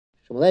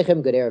Shalom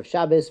Aleichem, good Erev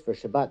Shabbos for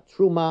Shabbat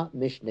Truma.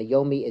 Mishnah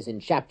Yomi is in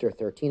chapter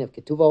 13 of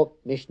Ketubot.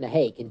 Mishnah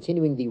Hey,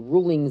 continuing the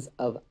rulings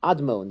of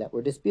Admon that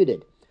were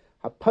disputed.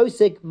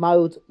 Haposik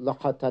maut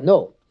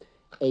lachatano.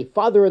 A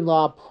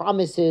father-in-law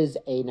promises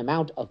an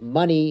amount of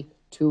money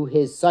to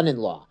his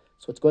son-in-law.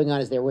 So what's going on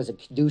is there was a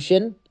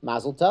kedushin,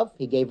 mazel tov.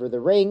 He gave her the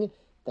ring.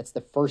 That's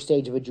the first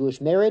stage of a Jewish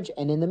marriage.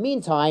 And in the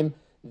meantime,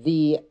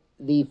 the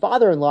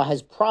father-in-law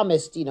has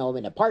promised,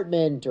 an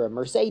apartment or a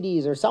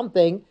Mercedes or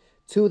something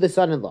to the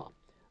son-in-law.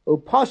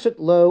 Upashat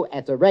lo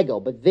at the regel,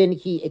 but then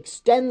he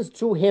extends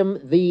to him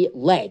the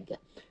leg.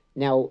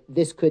 Now,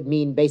 this could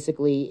mean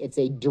basically it's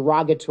a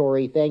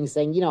derogatory thing,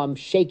 saying, I'm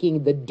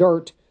shaking the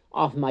dirt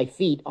off my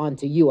feet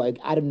onto you.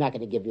 I'm not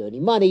going to give you any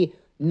money,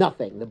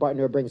 nothing. The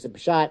partner brings up a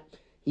shot.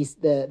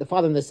 The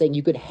father-in-law is saying,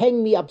 you could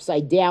hang me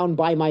upside down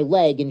by my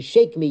leg and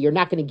shake me. You're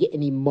not going to get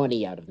any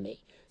money out of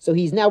me. So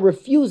he's now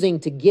refusing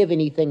to give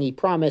anything he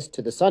promised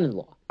to the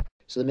son-in-law.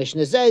 So the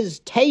Mishnah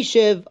says,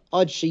 Teishiv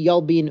ad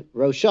sheyalbin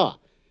rosha.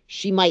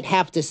 She might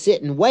have to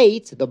sit and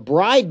wait. The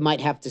bride might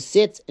have to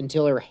sit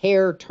until her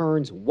hair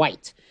turns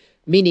white.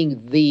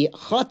 Meaning the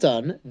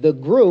chatan, the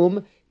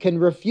groom, can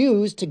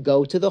refuse to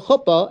go to the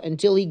chuppah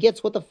until he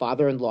gets what the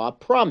father-in-law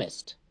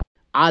promised.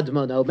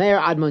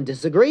 Admon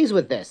disagrees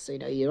with this.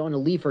 You don't want to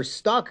leave her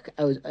stuck,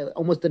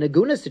 almost an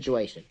aguna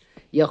situation.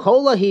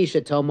 Yehola hi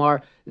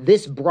shetomar,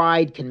 this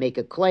bride can make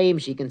a claim.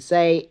 She can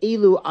say,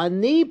 Ilu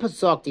ani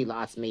pasokti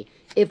lasmi.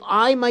 If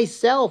I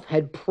myself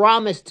had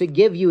promised to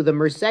give you the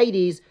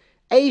Mercedes,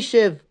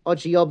 Eishiv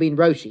Ochiyobin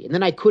Roshi, and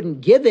then I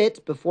couldn't give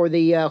it before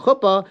the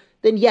chuppah,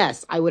 then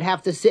yes, I would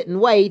have to sit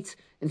and wait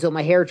until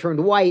my hair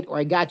turned white, or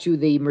I got you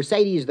the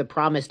Mercedes, the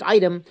promised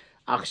item.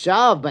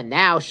 Achshav, but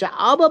now,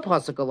 Sha'aba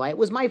Pasakalai, it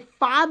was my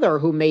father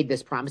who made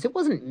this promise. It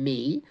wasn't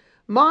me.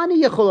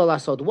 Mani Yechola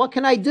Lasod, what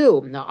can I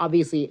do? Now,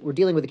 obviously, we're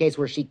dealing with a case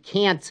where she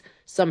can't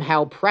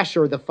somehow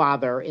pressure the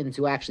father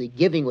into actually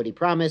giving what he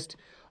promised.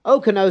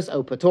 O Kanos,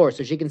 O Pator,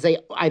 so she can say,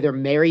 either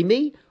marry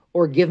me,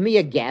 or give me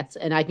a get,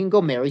 and I can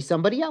go marry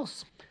somebody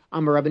else.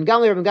 Amar Rabban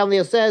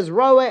Gamliel says,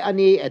 Roe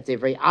ani et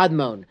divrei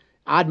Admon.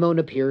 Admon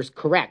appears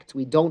correct.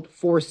 We don't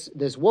force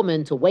this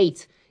woman to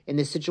wait in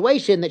this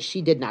situation that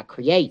she did not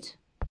create.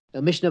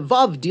 Now, Mishnah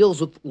Vav deals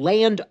with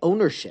land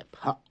ownership.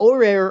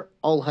 Ha'orer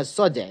al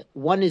hasadeh.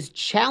 One is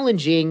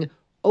challenging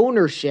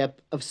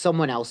ownership of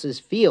someone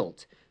else's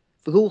field.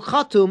 V'hu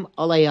chatum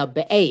aleha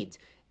be'ed.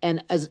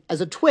 And as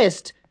a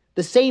twist,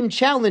 the same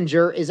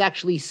challenger is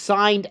actually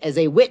signed as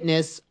a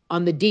witness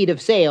on the deed of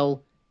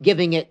sale,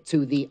 giving it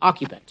to the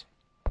occupant.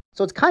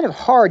 So it's kind of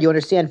hard, you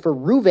understand, for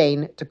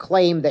Ruvain to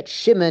claim that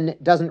Shimon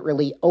doesn't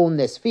really own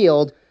this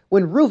field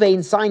when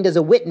Ruvain signed as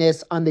a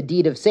witness on the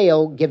deed of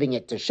sale, giving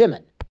it to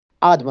Shimon.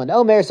 Admon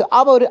Omer, so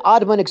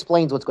Admon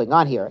explains what's going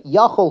on here.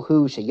 Yachol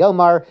hu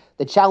sheyomar,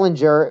 the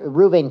challenger,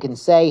 Ruvain can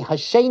say,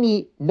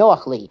 Hasheni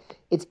noachli,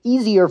 it's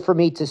easier for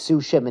me to sue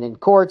Shimon in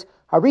court.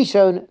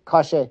 Harishon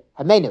kashe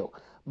hamenu.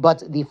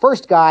 But the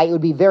first guy, it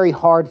would be very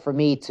hard for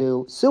me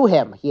to sue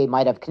him. He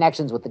might have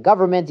connections with the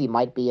government. He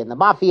might be in the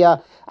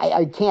mafia.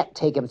 I can't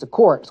take him to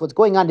court. So what's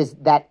going on is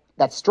that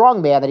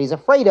strong man that he's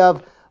afraid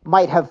of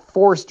might have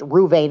forced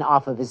Ruvain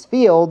off of his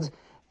field.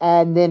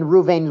 And then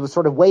Ruvain was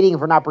sort of waiting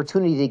for an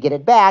opportunity to get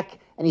it back.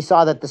 And he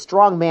saw that the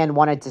strong man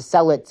wanted to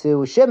sell it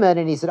to Shimon.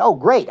 And he said, oh,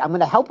 great, I'm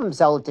going to help him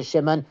sell it to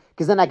Shimon,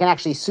 because then I can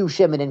actually sue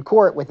Shimon in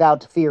court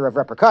without fear of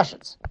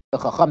repercussions. The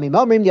Chachamim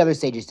Omrim, the other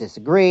sages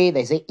disagree.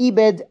 They say,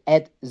 Ibed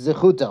et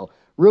zechuto.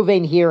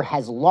 Ruvain here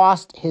has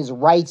lost his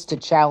rights to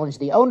challenge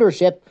the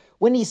ownership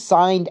when he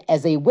signed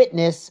as a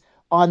witness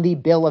on the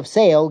bill of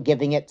sale,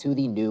 giving it to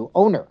the new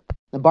owner.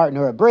 The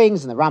Bartanura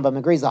brings, and the Rambam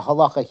agrees, the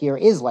halacha here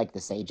is like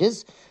the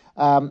sages.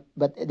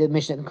 But the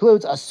Mishnah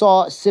includes,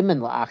 Asa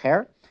siman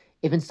la'acher.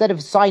 If instead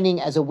of signing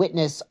as a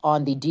witness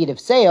on the deed of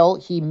sale,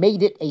 he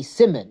made it a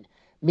siman,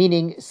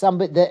 meaning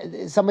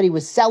somebody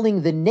was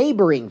selling the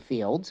neighboring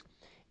field,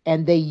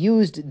 and they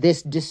used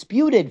this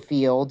disputed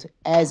field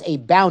as a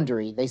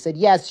boundary. They said,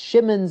 yes,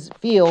 Shimon's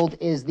field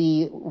is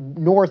the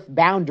north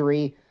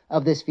boundary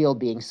of this field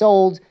being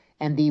sold,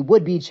 and the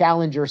would-be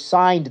challenger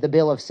signed the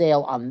bill of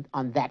sale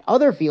on that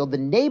other field, the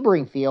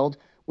neighboring field,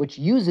 which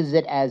uses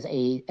it as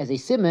a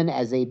siman,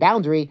 as a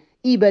boundary.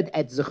 Ibed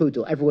et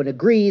zechuto. Everyone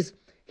agrees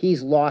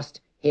he's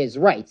lost his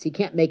rights. He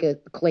can't make a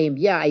claim,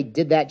 I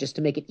did that just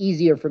to make it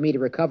easier for me to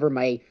recover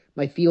my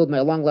field,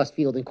 my long-lost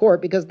field in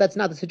court, because that's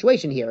not the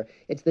situation here.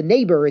 It's the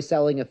neighbor is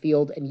selling a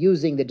field and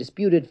using the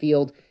disputed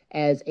field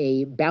as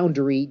a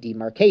boundary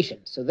demarcation.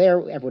 So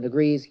there, everyone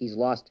agrees he's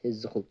lost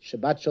his zechut.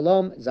 Shabbat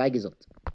shalom, zay gesund.